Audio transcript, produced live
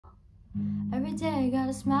Every day I got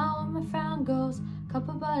a smile when my frown goes.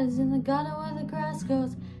 Couple bodies in the gutter where the grass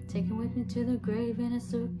grows. Taking with me to the grave in a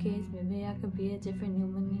suitcase. Maybe I could be a different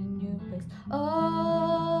human in a new place.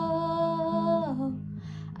 Oh,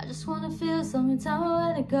 I just wanna feel something, tell me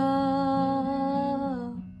where to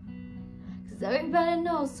go. Cause everybody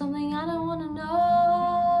knows something I don't wanna know.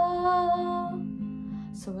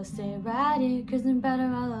 So I stay right here, cause I'm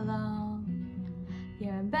better all alone.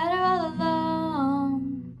 Yeah, I'm better all alone.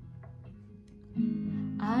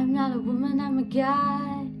 I'm not a woman, I'm a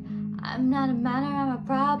guy. I'm not a man or I'm a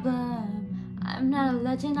problem. I'm not a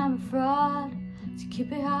legend, I'm a fraud. So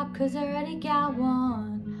keep it hot, cause I already got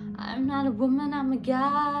one. I'm not a woman, I'm a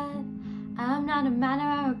guy. I'm not a man or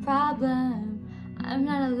I'm a problem. I'm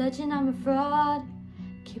not a legend, I'm a fraud.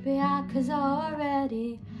 Keep it hot, cause I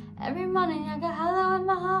already. Every morning I get hollow and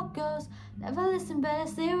my heart goes. Never listen, better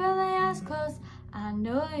sleep with my eyes closed. I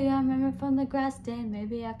know you, I remember from the grass stain.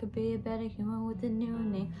 Maybe I could be a better human with a new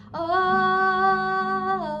name.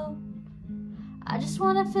 Oh, I just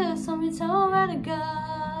wanna feel something, tell me where to go.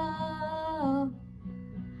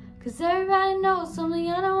 Cause everybody knows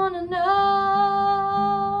something I don't wanna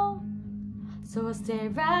know. So I'll stay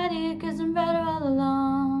right here, cause I'm better all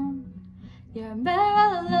alone. Yeah, I'm better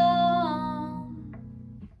all alone.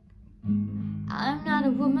 I'm not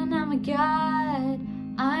a woman, I'm a guy.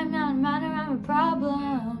 I'm not a man or I'm a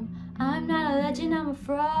problem. I'm not a legend, I'm a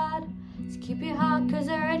fraud. So keep it hot, cause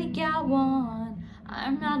I already got one.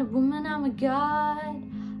 I'm not a woman, I'm a god.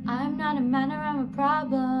 I'm not a man or I'm a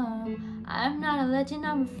problem. I'm not a legend,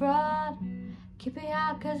 I'm a fraud. Keep it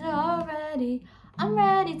hot, cause I'm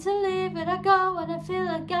ready to leave it. I go when I feel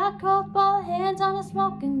like I cold ball hands on a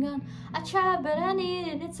smoking gun. I try but I need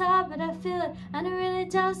it, it's hard but I feel it. And it really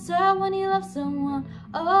does hurt when you love someone.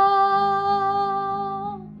 Oh,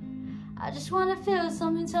 I just wanna feel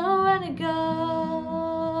something, tell me where to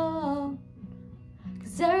go.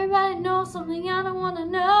 Cause everybody knows something I don't wanna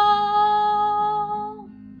know.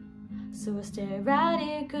 So I stay right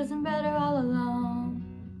here, cause I'm better all alone.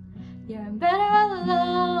 Yeah, I'm better all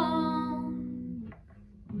alone.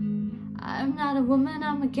 I'm not a woman,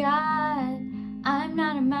 I'm a guy. I'm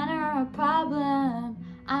not a man or a problem.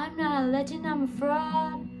 I'm not a legend, I'm a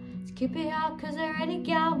fraud. So keep it hot, cause I already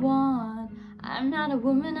got one. I'm not a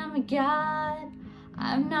woman, I'm a god.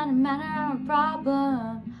 I'm not a man or I'm a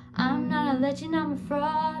problem. I'm not a legend, I'm a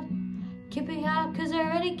fraud. Keep it hot, cause I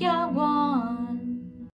already got one.